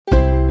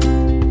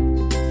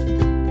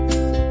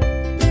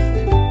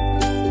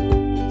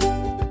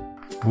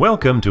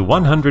Welcome to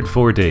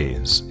 104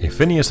 Days, a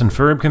Phineas and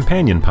Ferb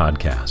companion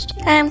podcast.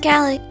 Hi, I'm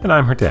Callie. And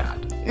I'm her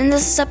dad. And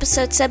this is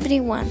episode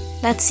 71,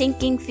 That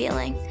Sinking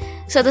Feeling.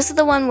 So this is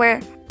the one where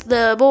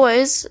the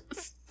boys,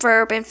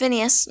 Ferb and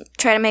Phineas,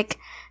 try to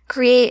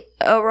create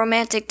a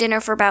romantic dinner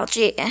for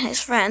Baljeet and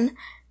his friend,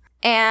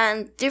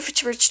 and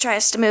Doofenshmirtz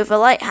tries to move a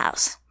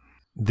lighthouse.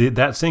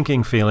 That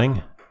sinking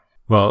feeling,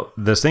 well,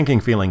 the sinking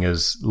feeling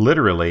is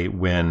literally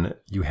when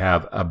you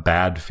have a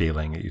bad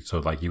feeling. So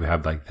like you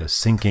have like the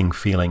sinking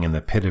feeling in the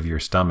pit of your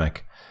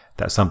stomach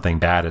that something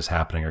bad is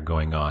happening or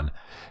going on.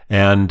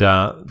 And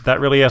that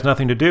really has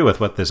nothing to do with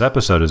what this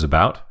episode is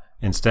about.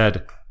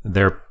 Instead,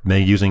 they're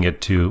using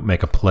it to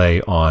make a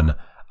play on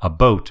a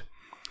boat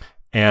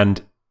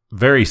and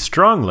very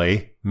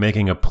strongly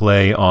making a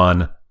play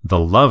on The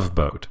Love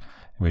Boat,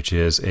 which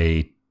is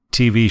a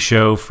TV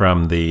show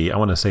from the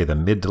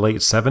mid to late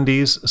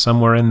 70s,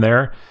 somewhere in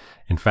there.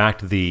 In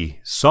fact, the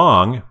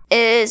song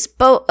is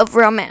Boat of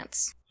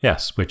Romance.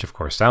 Yes, which of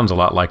course sounds a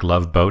lot like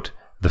Love Boat.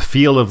 The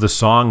feel of the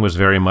song was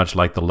very much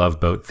like the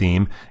Love Boat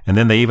theme. And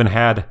then they even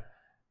had,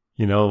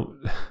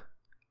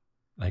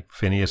 like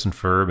Phineas and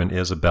Ferb and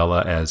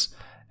Isabella as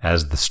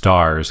the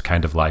stars,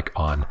 kind of like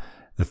on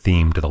the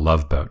theme to the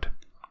Love Boat.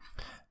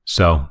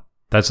 So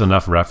that's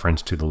enough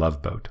reference to the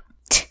Love Boat.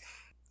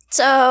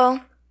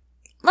 So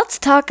let's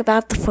talk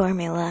about the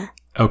formula.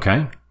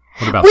 Okay.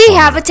 What about we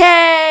formula? Have a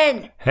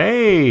 10!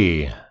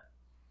 Hey!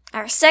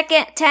 Our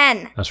second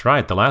 10. That's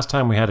right. The last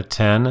time we had a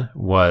 10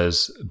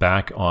 was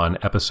back on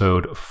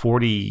episode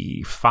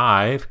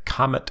 45,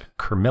 Comet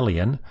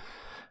Kermillion.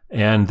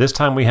 And this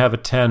time we have a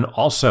 10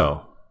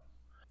 also.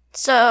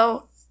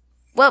 So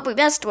what we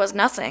missed was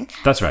nothing.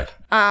 That's right.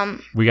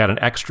 We got an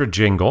extra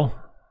jingle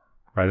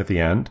right at the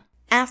end.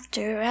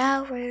 After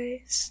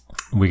hours.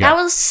 That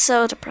was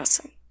so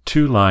depressing.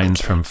 2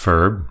 lines from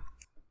Ferb.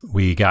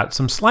 We got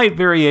some slight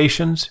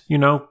variations.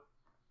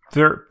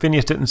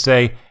 Phineas didn't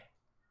say,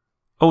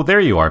 "Oh, there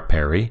you are,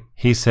 Perry."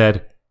 He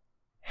said,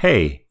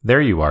 "Hey,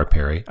 there you are,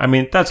 Perry." I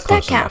mean, that's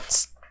close that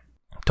counts.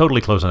 enough. Totally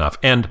close enough.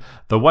 And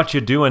the "what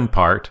you doing"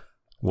 part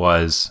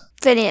was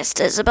Phineas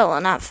to Isabella,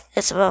 not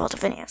Isabella to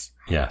Phineas.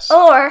 Yes.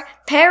 Or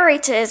Perry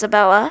to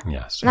Isabella.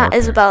 Yes. Not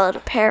Isabella to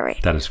Perry.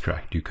 That is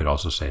correct. You could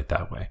also say it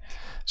that way.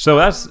 So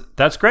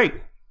that's great.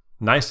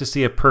 Nice to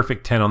see a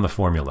perfect 10 on the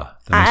formula.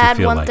 I had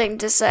one thing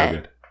to say. Oh,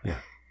 good. Yeah.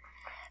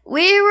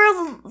 We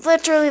were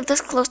literally this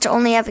close to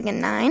only having a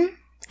 9.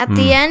 At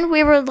the end,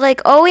 we were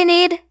like, all we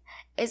need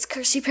is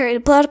Kirsty Perry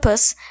the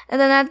Platypus. And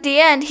then at the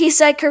end, he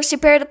said Kirsty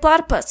Perry the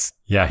Platypus.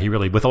 Yeah, he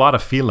really, with a lot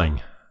of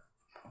feeling,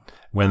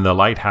 when the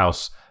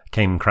lighthouse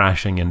came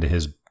crashing into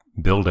his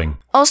building.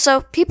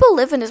 Also, people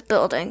live in his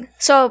building,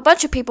 so a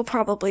bunch of people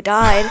probably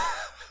died.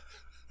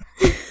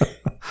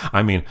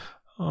 I mean,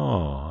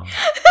 oh.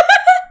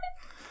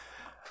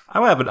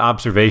 I have an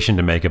observation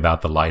to make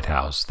about the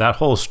lighthouse. That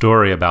whole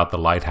story about the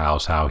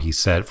lighthouse, how he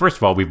said, first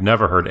of all, we've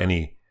never heard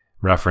any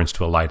reference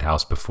to a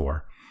lighthouse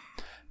before.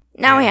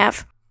 Now we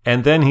have.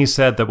 And then he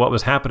said that what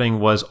was happening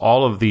was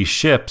all of these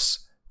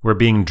ships were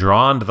being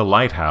drawn to the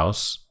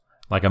lighthouse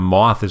like a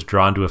moth is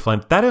drawn to a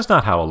flame. That is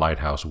not how a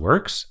lighthouse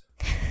works.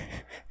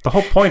 The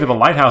whole point of a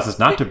lighthouse is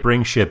not to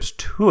bring ships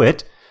to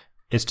it.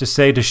 It's to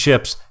say to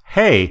ships,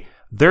 hey,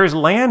 there's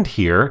land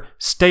here.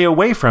 Stay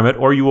away from it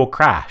or you will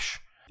crash.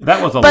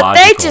 That was a logical. But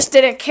they just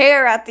didn't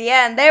care at the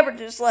end. They were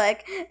just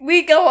like,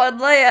 we go on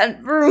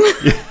land.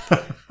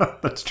 Yeah,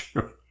 that's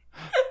true.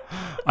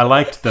 I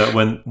liked that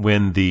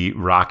when the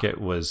rocket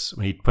was,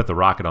 when he put the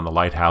rocket on the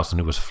lighthouse and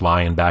it was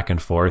flying back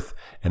and forth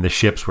and the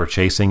ships were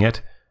chasing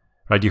it.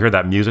 Right? You heard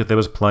that music that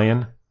was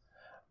playing?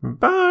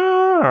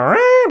 I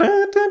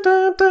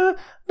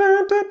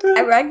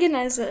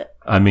recognize it.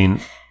 I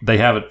mean, they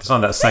have it. It's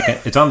on the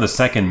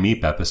second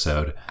Meep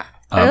episode.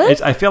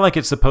 Really? I feel like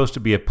it's supposed to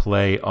be a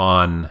play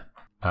on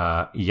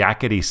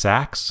yakety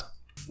sax.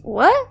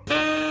 What?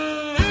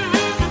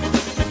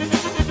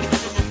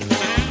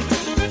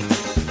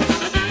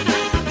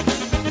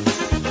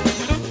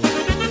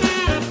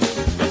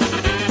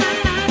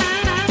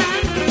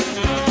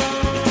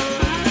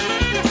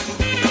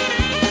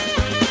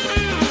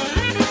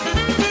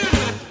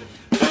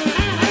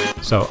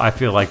 So I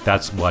feel like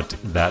that's what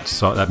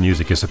that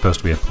music is supposed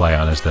to be a play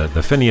on, is the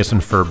Phineas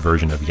and Ferb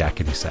version of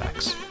yakety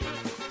sax.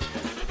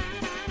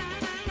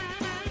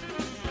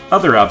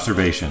 Other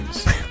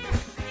observations.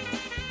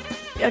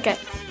 Okay.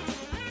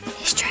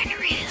 He's trying to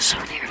read his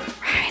own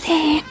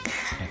handwriting.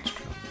 That's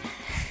true.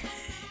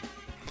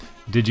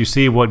 Did you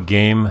see what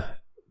game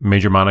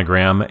Major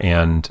Monogram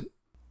and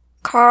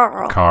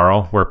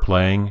Carl were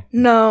playing?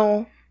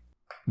 No.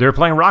 They were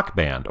playing Rock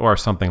Band or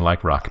something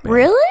like Rock Band.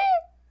 Really?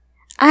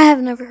 I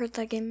have never heard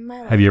that game in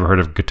my life. Have you ever heard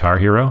of Guitar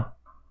Hero?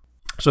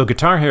 So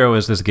Guitar Hero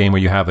is this game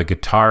where you have a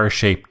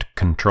guitar-shaped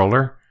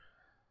controller.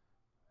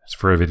 It's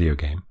for a video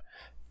game.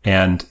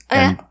 And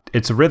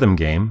it's a rhythm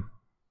game,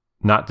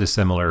 not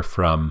dissimilar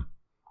from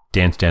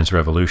Dance Dance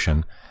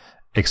Revolution,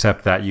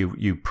 except that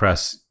you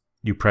press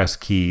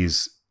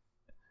keys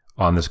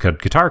on this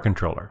guitar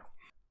controller.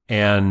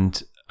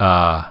 And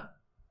I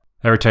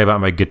ever tell you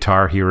about my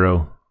Guitar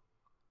Hero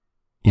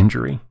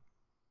injury?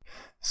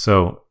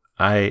 So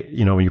when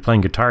you're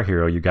playing Guitar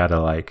Hero, you got to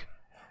like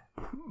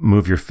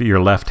move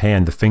your left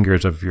hand, the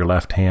fingers of your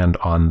left hand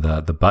on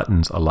the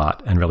buttons a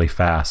lot and really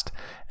fast.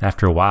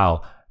 After a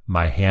while,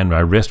 my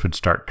wrist would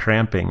start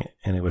cramping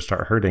and it would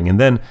start hurting. And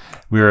then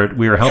we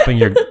were helping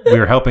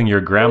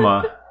your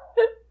grandma.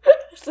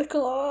 The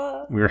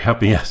claw. We were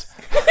helping yes.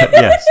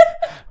 Yes.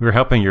 We were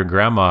helping your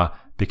grandma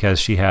because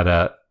she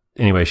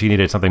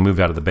needed something moved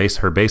out of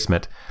her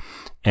basement.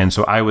 And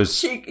so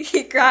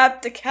he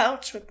grabbed the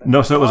couch with the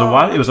No, so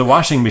it was a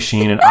washing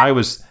machine and I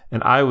was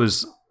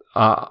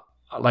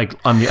like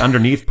on the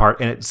underneath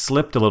part and it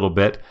slipped a little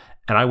bit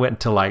and I went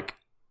to like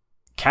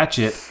catch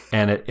it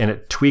and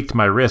it tweaked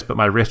my wrist, but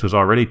my wrist was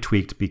already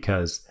tweaked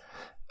because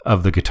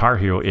of the Guitar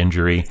Hero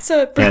injury.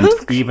 So it broke.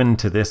 And even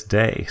to this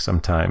day,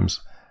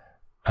 sometimes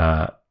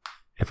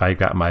if I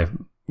got my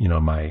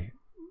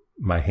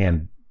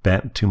hand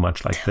bent too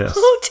much like this,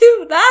 don't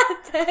do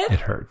that, Ben.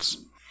 it hurts.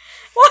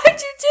 Why'd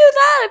you do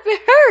that if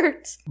it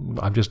hurts?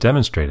 I'm just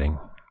demonstrating.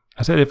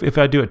 I said if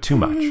I do it too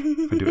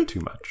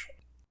much.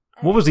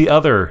 What was the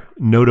other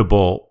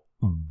notable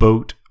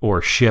boat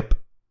or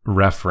ship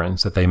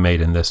reference that they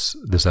made in this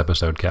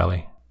episode,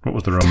 Callie? What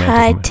was the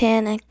romantic?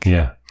 Titanic.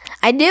 Yeah.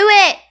 I knew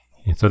it!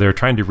 So they were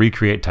trying to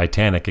recreate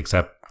Titanic,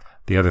 except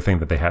the other thing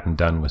that they hadn't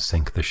done was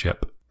sink the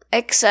ship.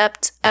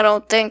 Except I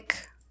don't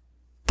think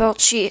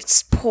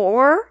Baljeet's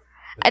poor.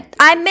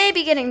 I may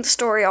be getting the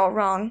story all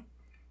wrong,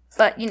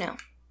 but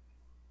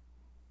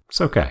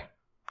It's okay.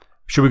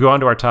 Should we go on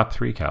to our top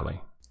 3,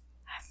 Callie?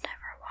 I've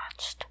never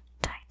watched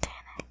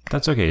Titanic.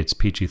 That's okay. It's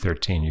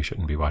PG-13. You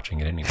shouldn't be watching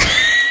it anyway.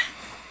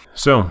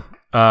 So,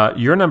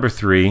 your number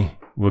 3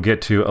 we'll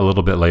get to a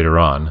little bit later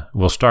on.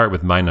 We'll start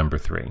with my number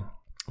 3,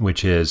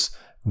 which is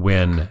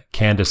when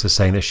Candace is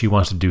saying that she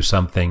wants to do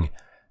something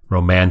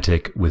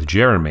romantic with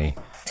Jeremy.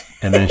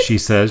 And then she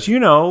says,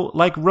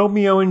 like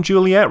Romeo and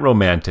Juliet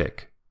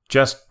romantic,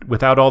 just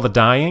without all the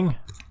dying.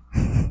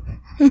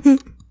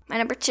 My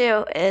number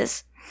 2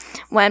 is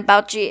when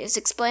Baljeet is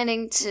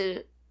explaining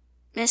to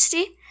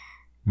Mishti.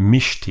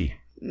 Misty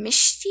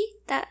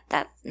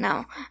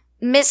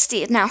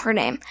is now her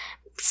name.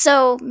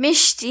 So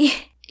Mishti,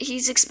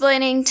 he's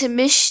explaining to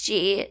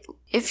Mishti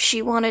if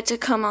she wanted to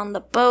come on the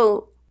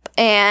boat,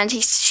 and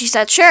she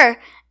said sure,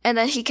 and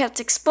then he kept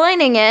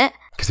explaining it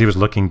because he was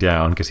looking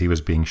down because he was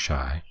being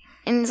shy,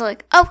 and he's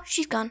like, "Oh,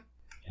 she's gone."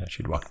 Yeah,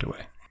 she'd walked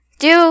away.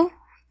 Do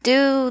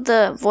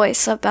the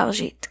voice of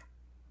Baljeet.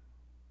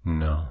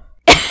 No.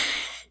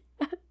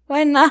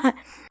 Why not?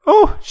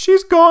 Oh,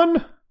 she's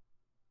gone.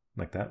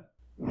 Like that?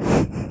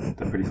 Is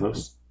that pretty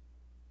close?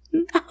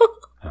 No. Oh,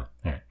 all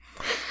right.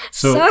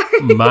 So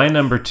Sorry. My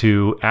number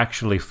 2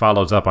 actually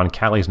follows up on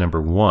Callie's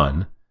number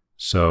 1.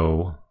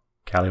 So,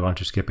 Callie, why don't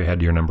you skip ahead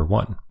to your number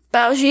 1?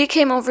 Baljeet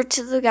came over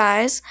to the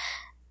guys.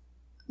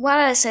 Why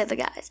did I say the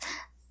guys?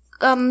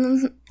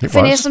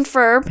 Phineas and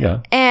Ferb.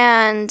 Yeah.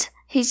 And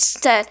he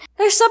said,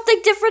 "There's something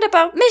different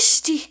about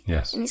Mishti."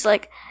 Yes. And he's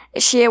like,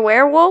 "Is she a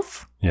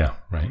werewolf?" Yeah,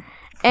 right.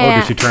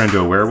 And, did she turn into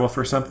a werewolf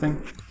or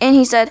something? And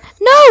he said,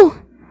 "No,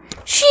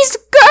 she's a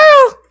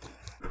girl."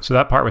 So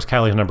that part was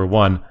Callie's number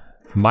 1.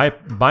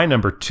 My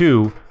number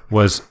 2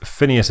 was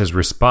Phineas's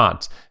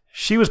response.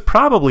 She was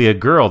probably a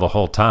girl the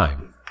whole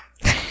time.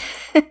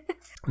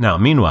 Now,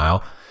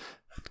 meanwhile,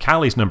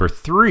 Callie's number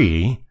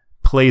 3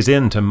 plays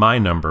into my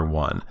number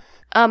 1.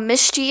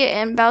 Mishti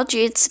and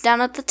Baljeet sit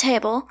down at the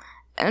table.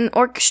 An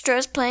orchestra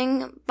is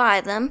playing by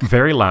them.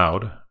 Very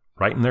loud,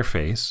 right in their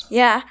face.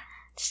 Yeah,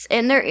 just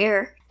in their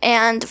ear.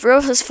 And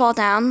roses fall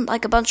down,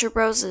 like a bunch of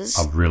roses.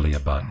 Oh, really a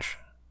bunch.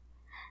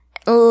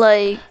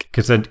 Like...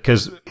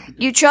 Because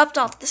you chopped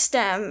off the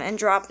stem and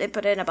dropped it,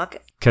 put it in a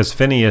bucket. Because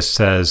Phineas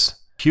says,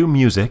 cue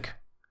music,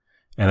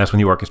 and that's when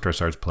the orchestra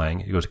starts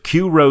playing. He goes,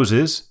 cue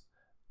roses,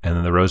 and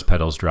then the rose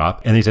petals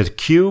drop. And he says,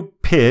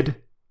 Cupid.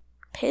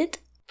 Pid?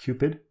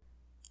 Cupid?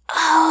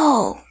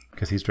 Oh.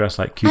 Because he's dressed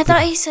like Cupid. I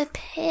thought he said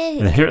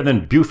pig. And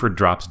then Buford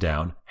drops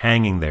down,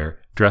 hanging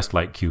there, dressed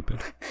like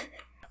Cupid.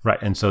 Right,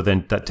 and so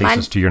then that takes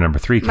us to your number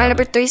 3, Callie. My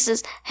number 3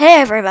 says,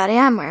 "Hey everybody,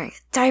 I'm wearing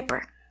a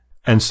diaper."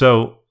 And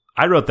so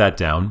I wrote that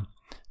down,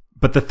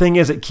 but the thing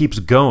is it keeps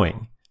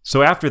going.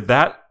 So after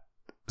that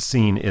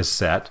scene is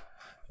set,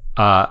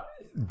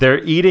 they're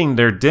eating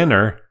their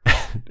dinner,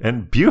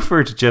 and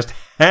Buford's just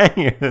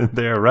hanging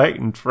there right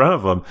in front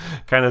of them,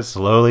 kind of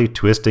slowly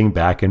twisting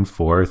back and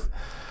forth.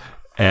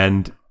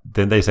 And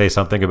then they say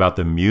something about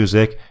the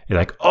music. You're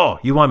like, "Oh,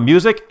 you want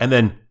music?" And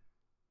then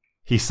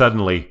he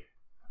suddenly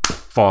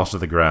falls to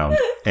the ground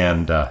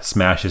and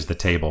smashes the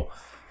table.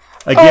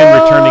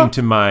 Again, returning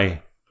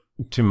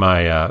to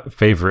my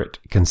favorite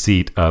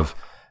conceit of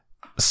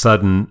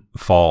sudden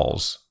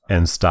falls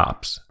and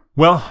stops.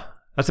 Well,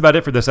 that's about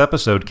it for this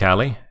episode,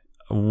 Callie.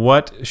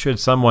 What should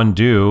someone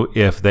do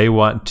if they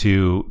want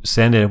to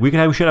send in? We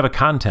should have a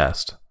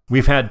contest.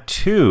 We've had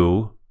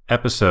 2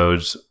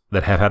 episodes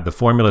that have had the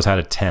formulas out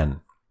of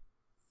 10.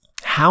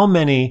 How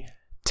many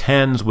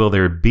 10s will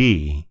there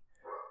be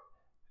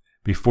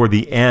before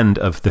the end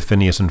of the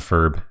Phineas and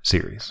Ferb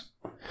series?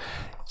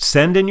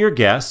 Send in your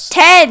guess.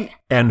 10!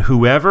 And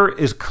whoever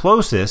is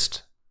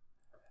closest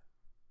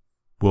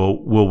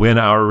will win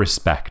our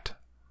respect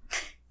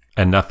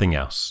and nothing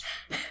else.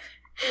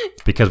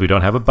 Because we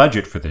don't have a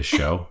budget for this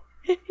show.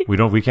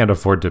 We can't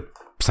afford to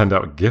send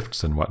out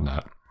gifts and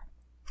whatnot.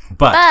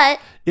 But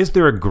is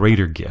there a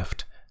greater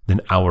gift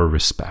than our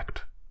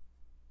respect?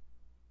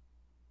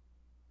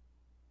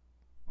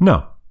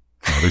 No,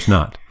 there's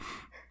not.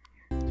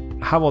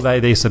 How will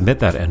they submit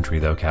that entry,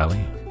 though,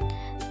 Callie?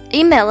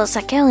 Email us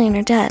at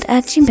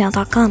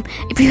callieandherdad@gmail.com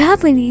if you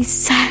have any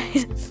side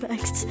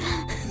effects.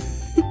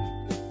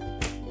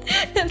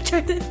 I'm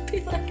trying to be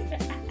like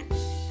that.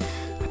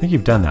 I think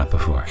you've done that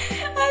before.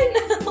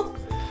 I know.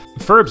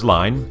 Ferb's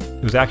line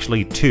was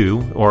actually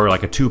two, or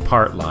like a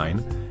two-part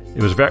line.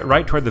 It was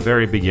right toward the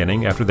very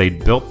beginning, after they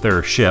built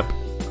their ship.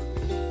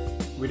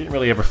 We didn't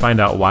really ever find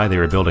out why they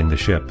were building the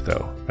ship,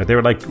 though. Like, they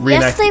were like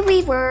Yes,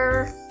 we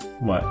were.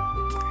 What?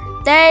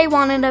 They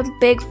wanted a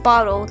big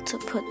bottle to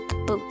put the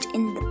boat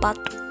in the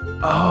bottle.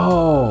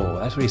 Oh,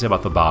 that's what he said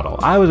about the bottle.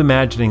 I was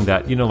imagining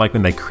that, like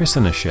when they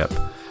christen a ship,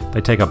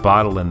 they take a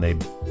bottle and they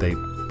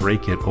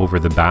break it over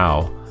the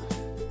bow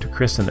to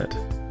christen it.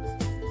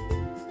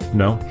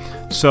 No?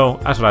 So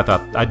that's what I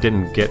thought. I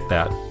didn't get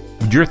that.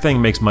 Your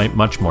thing makes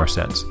much more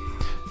sense.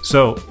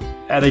 So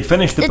they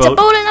finished the boat. It's a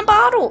boat in a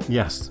bottle.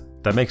 Yes,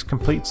 that makes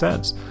complete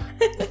sense.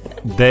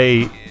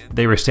 They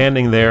were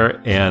standing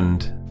there,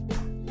 and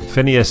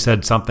Phineas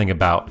said something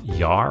about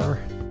Yar.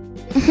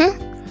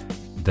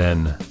 Mm-hmm.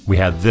 Then we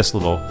had this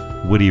little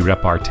witty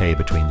repartee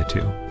between the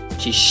two.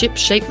 She's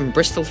ship-shape and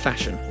Bristol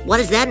fashion. What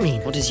does that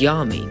mean? What does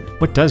Yar mean?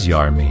 What does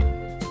Yar mean?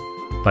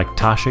 Like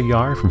Tasha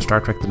Yar from Star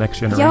Trek The Next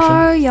Generation?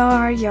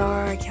 Yar.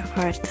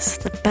 This is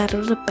the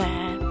Battle of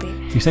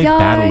Badbeard. You say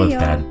Battle of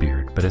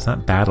Badbeard, but it's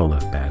not Battle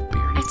of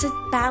Badbeard. I said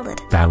ballad.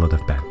 Ballad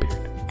of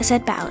Badbeard. I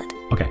said ballad.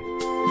 Okay.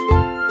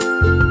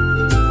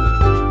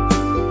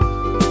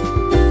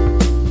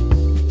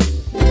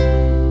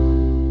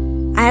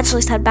 I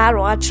actually said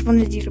battle. I just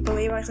wanted you to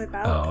believe I said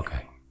battle. Oh,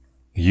 okay.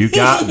 You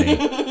got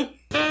me.